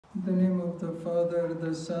In the name of the Father,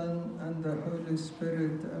 the Son, and the Holy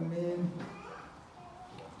Spirit. Amen.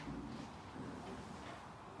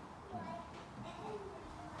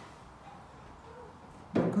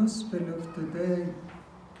 The Gospel of today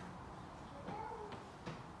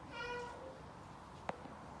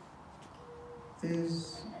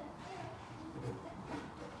is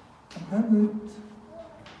about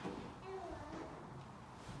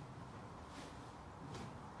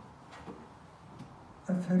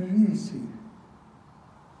a Pharisee,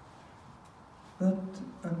 but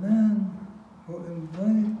a man who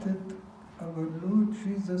invited our Lord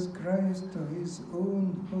Jesus Christ to his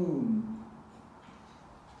own home.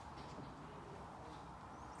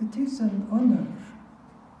 It is an honor.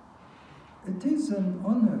 It is an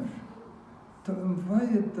honor to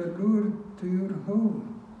invite the Lord to your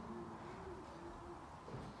home.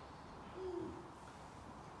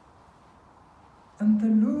 And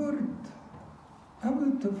the Lord,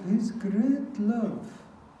 out of his great love,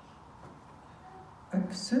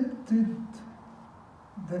 accepted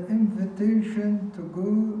the invitation to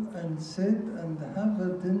go and sit and have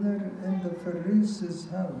a dinner in the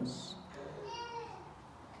Pharisee's house.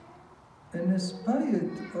 In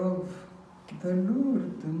spite of the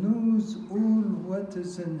Lord knows all what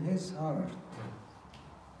is in his heart.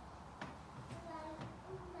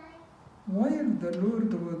 While the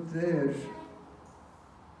Lord was there,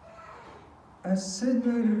 a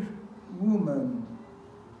sinner woman,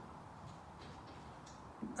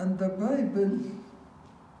 and the Bible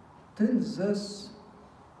tells us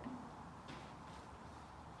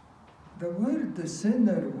the word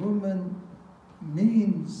sinner woman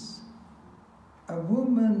means a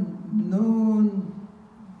woman known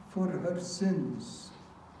for her sins,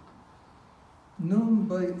 known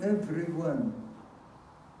by everyone,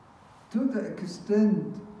 to the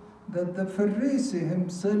extent that the Pharisee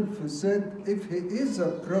himself said if he is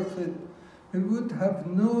a prophet, he would have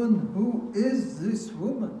known who is this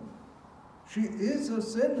woman. She is a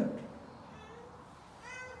sinner.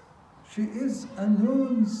 She is a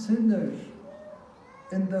known sinner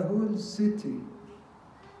in the whole city.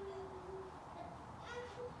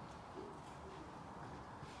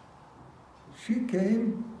 She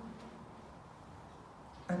came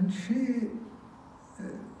and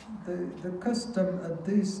the custom at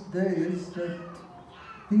these days that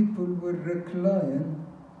people will recline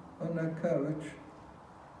on a couch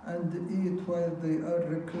and eat while they are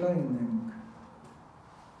reclining.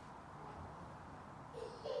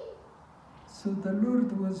 So the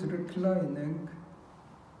Lord was reclining,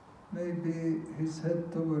 maybe his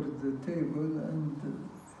head toward the table and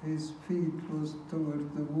his feet was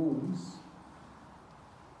toward the walls.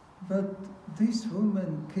 But this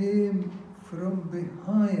woman came from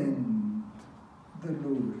behind the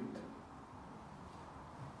Lord,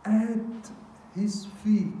 at his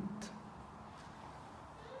feet.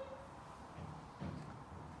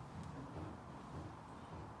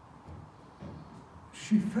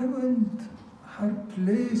 She found her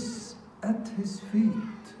place at his feet,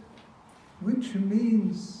 which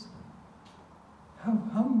means how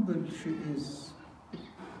humble she is.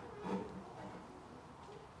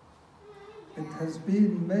 It has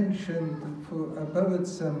been mentioned about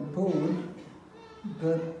St. Paul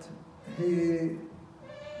that he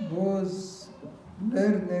was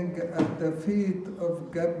learning at the feet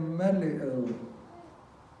of Gamaliel.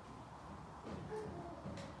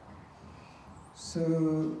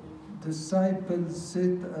 So disciples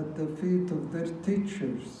sit at the feet of their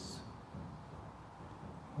teachers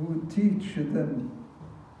who teach them.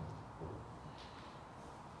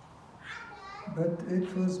 But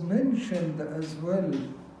it was mentioned as well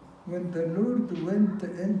when the Lord went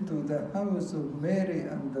into the house of Mary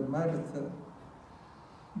and Martha,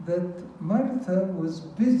 that Martha was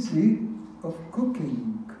busy of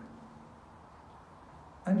cooking.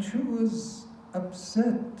 And she was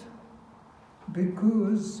upset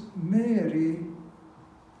because Mary,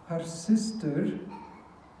 her sister,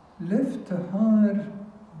 left her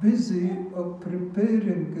busy of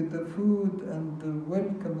preparing the food and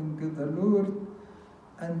welcoming the Lord,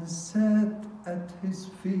 and sat at his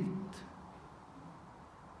feet.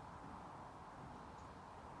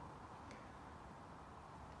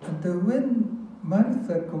 And when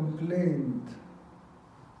Martha complained,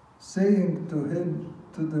 saying to him,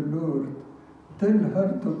 to the Lord, "Tell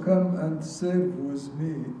her to come and serve with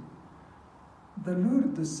me," the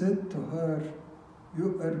Lord said to her,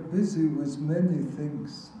 "You are busy with many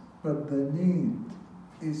things, but the need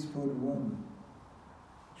is for one.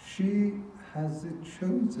 She has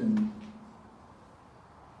chosen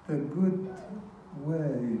the good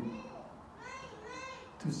way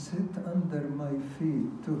to sit under my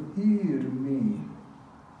feet, to hear me,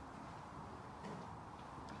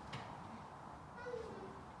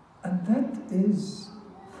 is,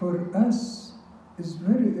 for us, is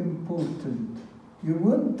very important. You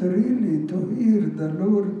want really to hear the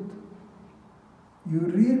Lord, you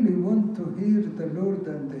really want to hear the Lord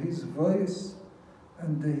and His voice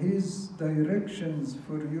and His directions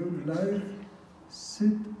for your life,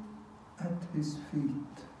 sit at His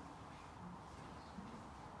feet.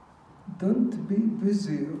 Don't be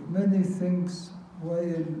busy of many things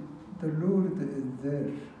while the Lord is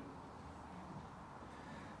there.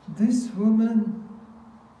 This woman,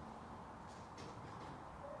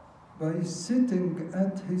 by sitting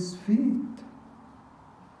at His feet,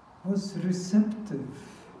 was receptive,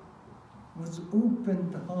 was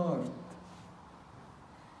opened heart,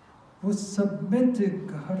 was submitting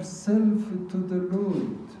herself to the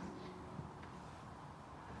Lord.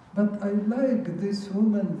 But I like this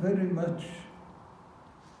woman very much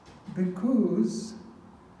because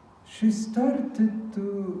she started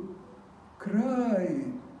to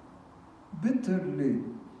cry bitterly.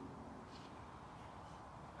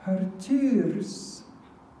 Her tears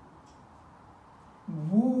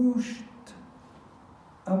washed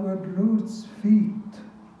our Lord's feet.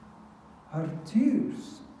 Her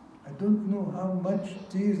tears, I don't know how much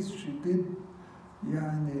tears she did,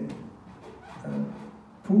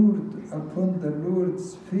 poured upon the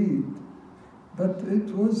Lord's feet, but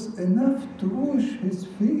it was enough to wash His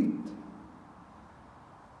feet.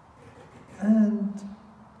 And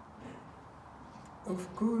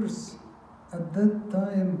of course, at that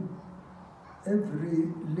time, every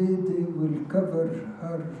lady will cover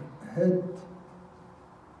her head,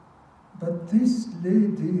 but this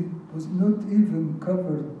lady was not even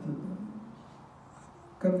covering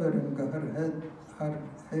her head, her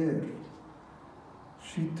hair.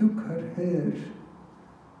 She took her hair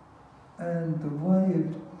and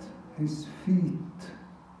wiped His feet.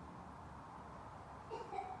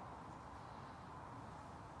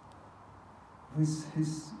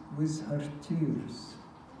 With her tears.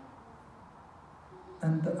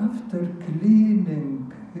 And after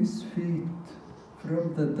cleaning His feet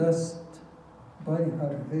from the dust by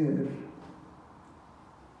her hair,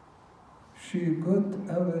 she got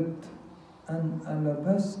out an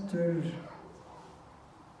alabaster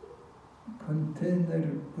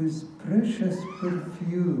container with precious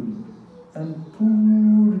perfume and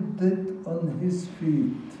poured it on His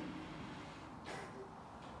feet.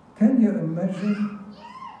 Can you imagine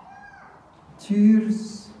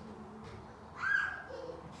tears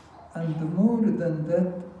and more than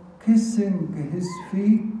that, kissing His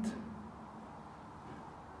feet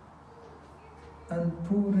and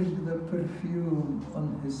pouring the perfume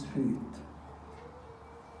on His feet?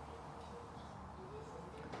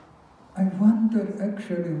 I wonder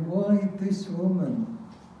actually why this woman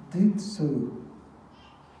did so.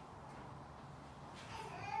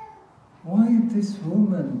 Why this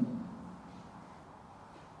woman,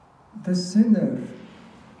 the sinner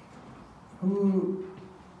who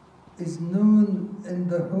is known in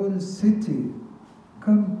the whole city,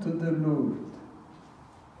 come to the Lord?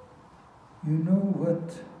 You know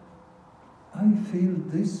what? I feel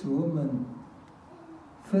this woman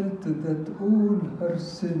felt that all her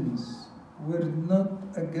sins were not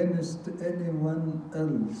against anyone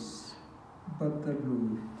else but the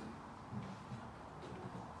Lord.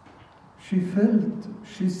 She felt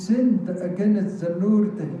she sinned against the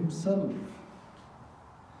Lord Himself.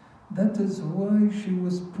 That is why she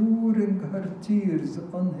was pouring her tears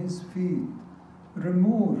on His feet,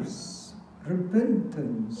 remorse,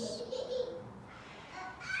 repentance,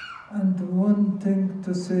 and wanting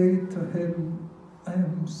to say to Him, I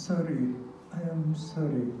am sorry, I am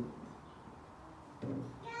sorry.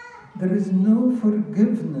 There is no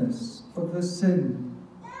forgiveness of a sin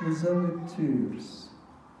without tears,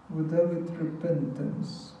 without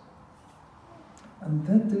repentance. And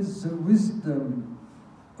that is the wisdom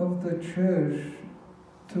of the Church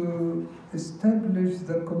to establish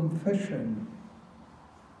the confession.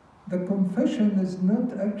 The confession is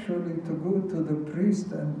not actually to go to the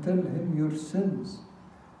priest and tell him your sins.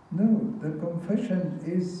 No, the confession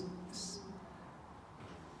is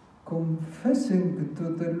confessing to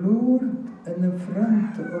the Lord in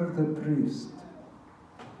front of the priest.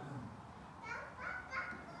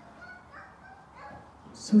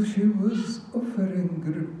 So she was offering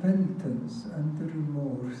repentance and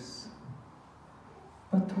remorse.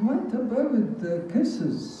 But what about the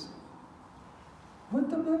kisses?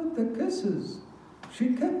 What about the kisses?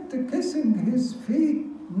 She kept kissing His feet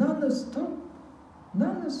non-stop,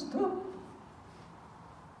 non-stop.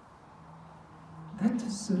 That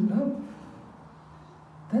is the love.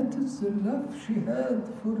 That is the love she had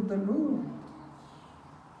for the Lord.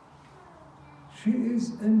 She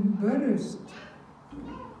is embarrassed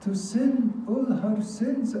to sin all her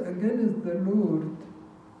sins against the Lord,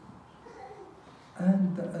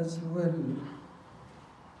 and as well,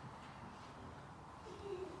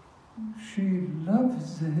 she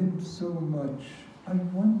loves him so much. I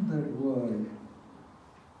wonder why.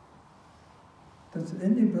 Does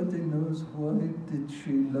anybody knows why did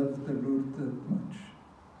she love the Lord that much?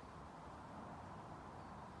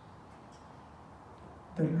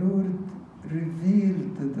 The Lord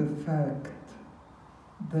revealed the fact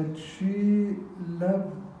that she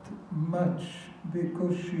loved much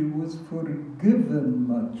because she was forgiven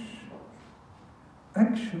much.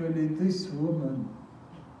 Actually, this woman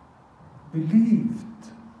believed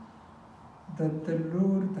that the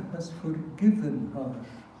Lord has forgiven her.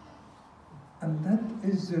 And that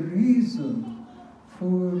is the reason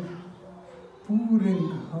for pouring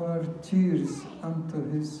her tears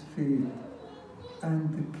unto his feet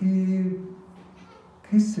and keep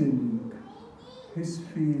kissing his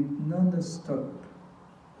feet non-stop.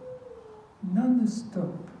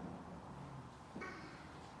 Non-stop.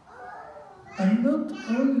 And not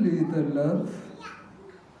only the love,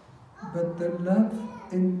 but the love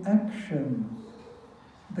in action,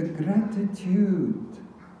 the gratitude.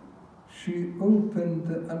 She opened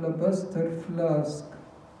the alabaster flask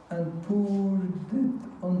and poured it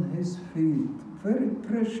on his feet, very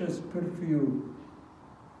precious perfume.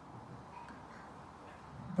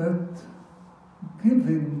 But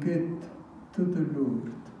giving it to the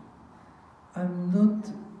Lord. I'm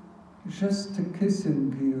not just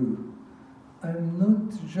kissing you. I'm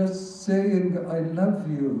not just saying I love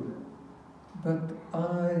you, but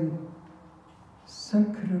I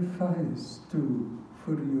sacrifice too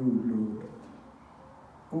for you,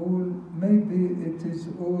 Lord. Maybe it is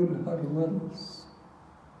all her wealth.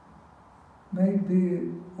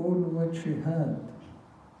 Maybe all what she had.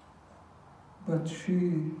 But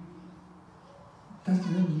she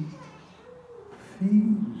doesn't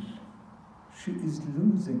feel she is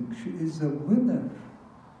losing. She is a winner.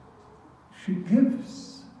 She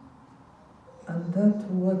gives, and that's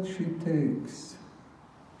what she takes.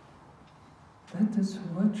 That is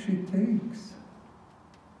what she takes.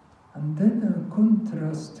 And then a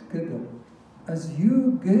contrast كده. As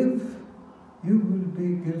you give, you will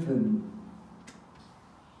be given.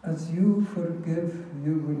 As you forgive,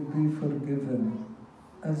 you will be forgiven.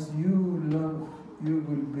 As you love, you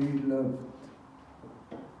will be loved.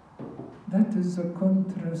 That is a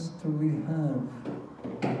contrast we have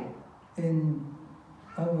in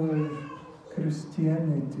our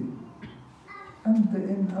Christianity and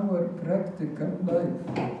in our practical life.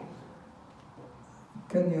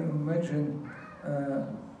 Can you imagine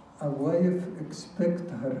a wife expect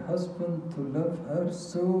her husband to love her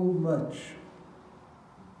so much?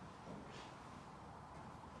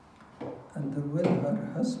 And when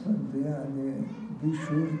her husband be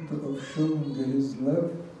short of showing his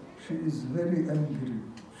love, she is very angry.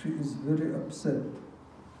 She is very upset.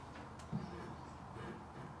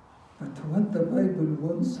 But what the Bible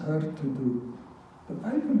wants her to do, the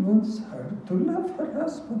Bible wants her to love her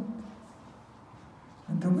husband.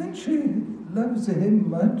 And when she loves him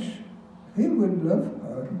much, he will love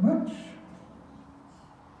her much.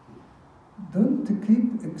 Don't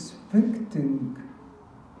keep expecting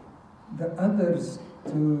the others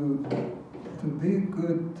to be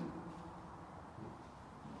good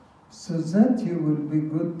so that you will be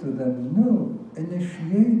good to them. No,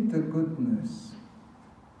 initiate the goodness.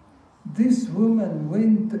 This woman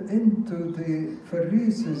went into the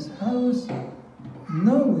Pharisee's house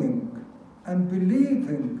knowing and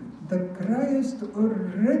believing that Christ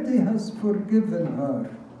already has forgiven her.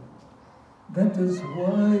 That is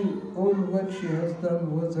why all what she has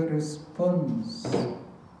done was a response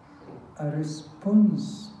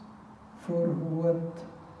for what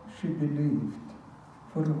she believed,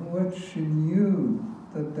 for what she knew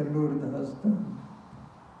that the Lord has done.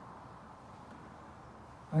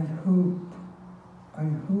 I hope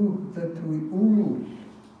that we all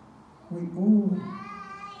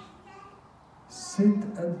sit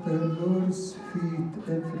at the Lord's feet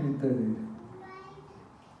every day.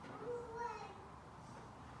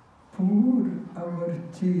 Pour our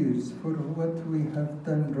tears for what we have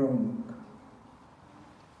done wrong.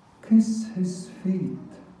 Kiss his feet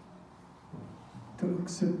to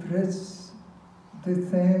express the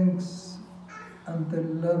thanks and the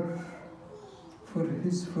love for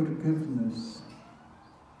his forgiveness.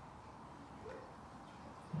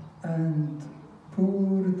 And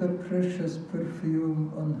pour the precious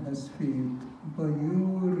perfume on his feet by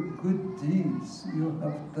your good deeds you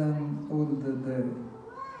have done all the day.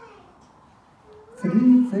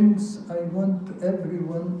 3 things I want every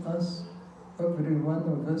one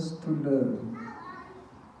of us to learn.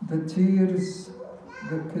 the tears,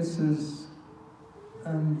 the kisses,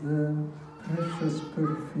 and the precious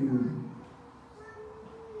perfume.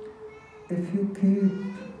 If you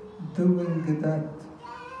keep doing that,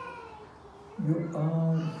 you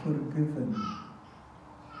are forgiven.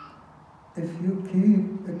 If you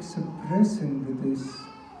keep expressing this,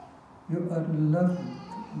 you are loved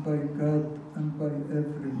by God and by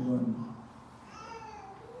everyone.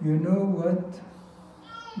 You know what?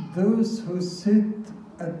 Those who sit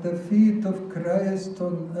at the feet of Christ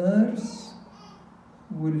on earth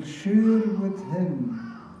will share with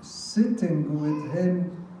him, sitting with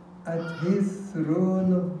him at his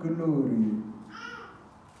throne of glory.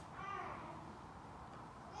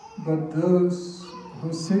 But those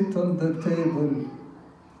who sit on the table,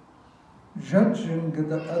 judging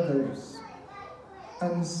the others,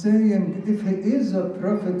 and saying, if he is a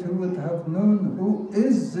prophet, he would have known who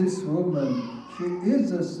is this woman. She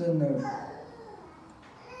is a sinner.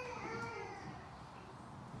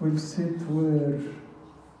 Will sit where?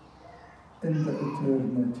 In the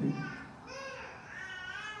eternity.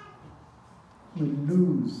 Will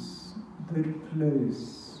lose their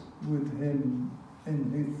place with him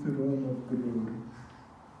in his throne of glory.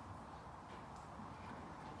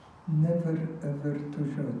 Never ever to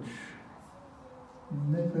judge.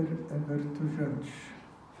 Never ever to judge.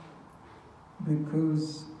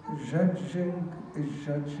 Because judging is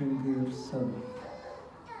judging yourself,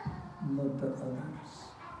 not the others.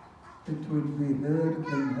 It will be heard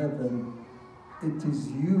in heaven. It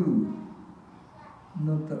is you,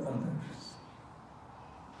 not the others.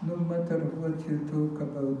 No matter what you talk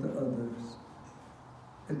about the others,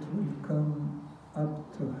 it will come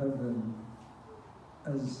up to heaven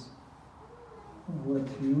as what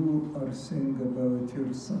you are saying about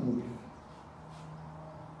yourself.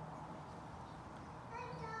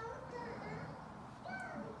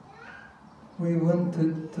 We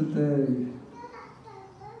wanted today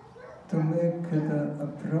to make a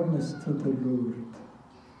promise to the Lord,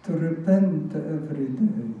 to repent every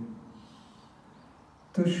day,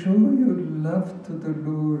 to show your love to the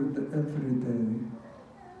Lord every day,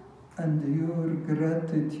 and your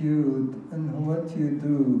gratitude in what you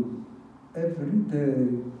do every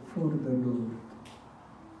day for the Lord.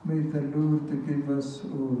 May the Lord give us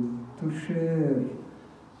all to share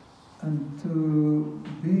and to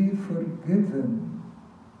be forgiven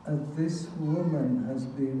as this woman has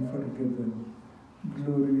been forgiven.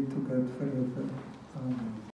 Glory to God forever. Amen.